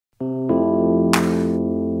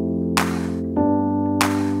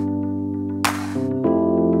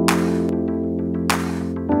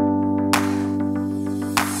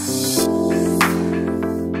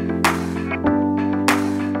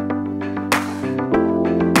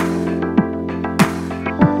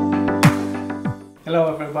Hello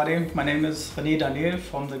everybody, my name is René Dannehl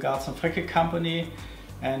from the Garz Fricke company,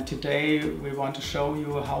 and today we want to show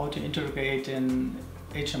you how to integrate an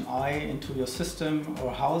HMI into your system or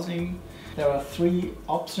housing. There are three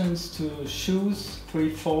options to choose, three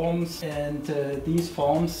forms, and these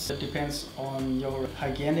forms depends on your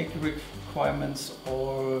hygienic requirements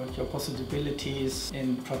or your possibilities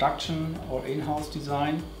in production or in-house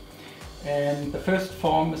design. And the first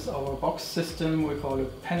form is our box system. We call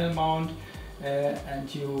it panel mount,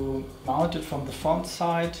 and you mount it from the front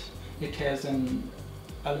side. It has an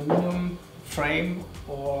aluminum frame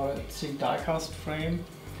or zinc die-cast frame.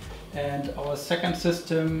 And our second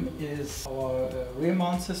system is our rear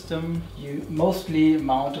mount system. You mostly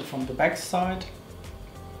mount it from the back side.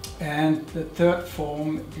 And the third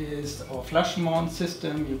form is our flush mount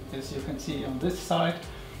system, as you can see on this side.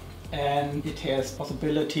 And it has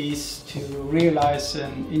possibilities to realize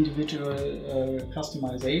an individual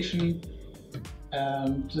customization.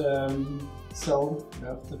 And so you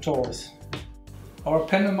have the choice. Our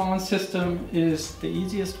panel mount system is the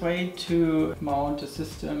easiest way to mount a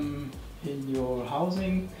system in your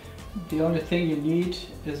housing. The only thing you need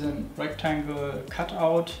is a rectangle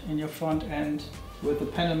cutout in your front end. With the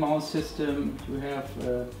panel mount system you have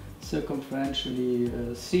a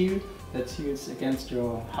circumferentially seal that seals against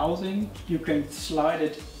your housing. You can slide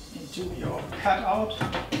it into your cutout,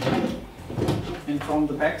 and from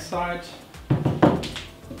the back side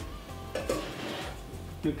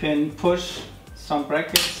you can push some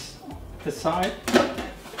brackets aside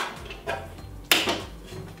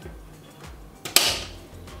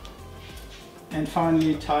and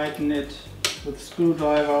finally tighten it with a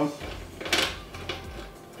screwdriver,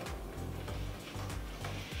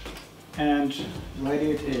 and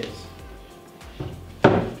ready it is.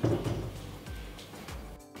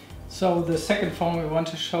 So the second form we want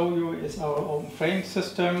to show you is our open frame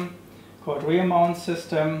system called rear mount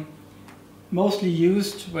system. Mostly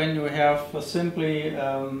used when you have a simply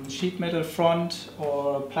sheet metal front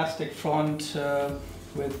or plastic front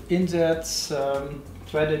with inserts,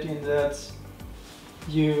 threaded inserts.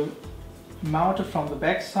 You mount it from the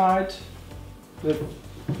back side with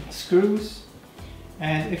screws,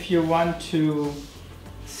 and if you want to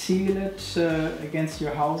seal it against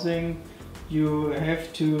your housing, you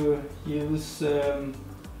have to use a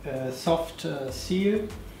soft seal.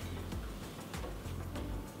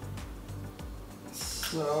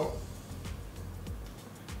 So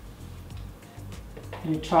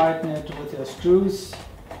you tighten it with your screws,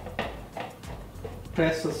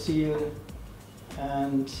 press the seal,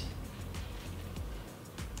 and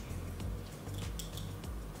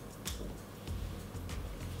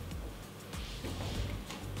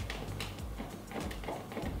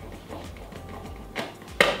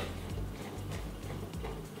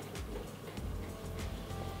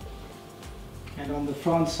on the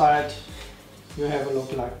front side you have a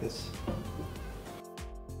look like this.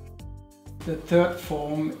 The third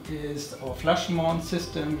form is our flush mount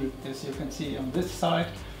system, as you can see on this side.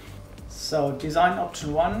 So design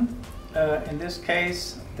option 1, in this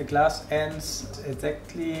case the glass ends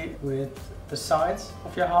exactly with the sides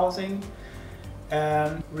of your housing,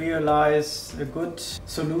 and realize a good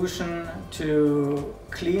solution to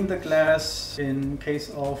clean the glass in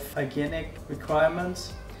case of hygienic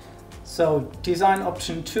requirements. So design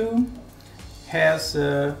option 2 has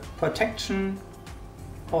a protection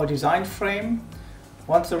or design frame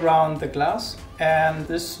once around the glass, and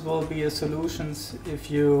this will be a solution if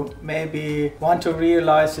you maybe want to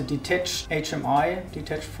realize a detached HMI,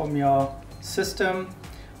 detached from your system,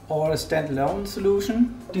 or a standalone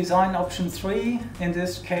solution. Design option 3, in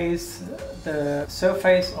this case the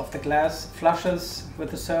surface of the glass flushes with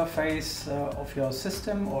the surface of your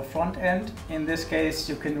system or front end. In this case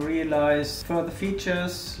you can realize further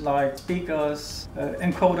features like speakers,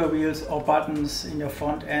 encoder wheels or buttons in your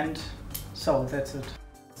front end. So that's it.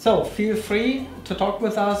 So feel free to talk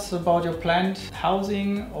with us about your planned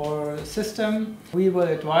housing or system. We will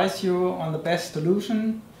advise you on the best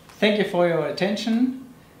solution. Thank you for your attention.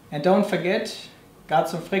 And don't forget,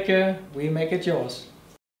 Garz Fricke, we make it yours.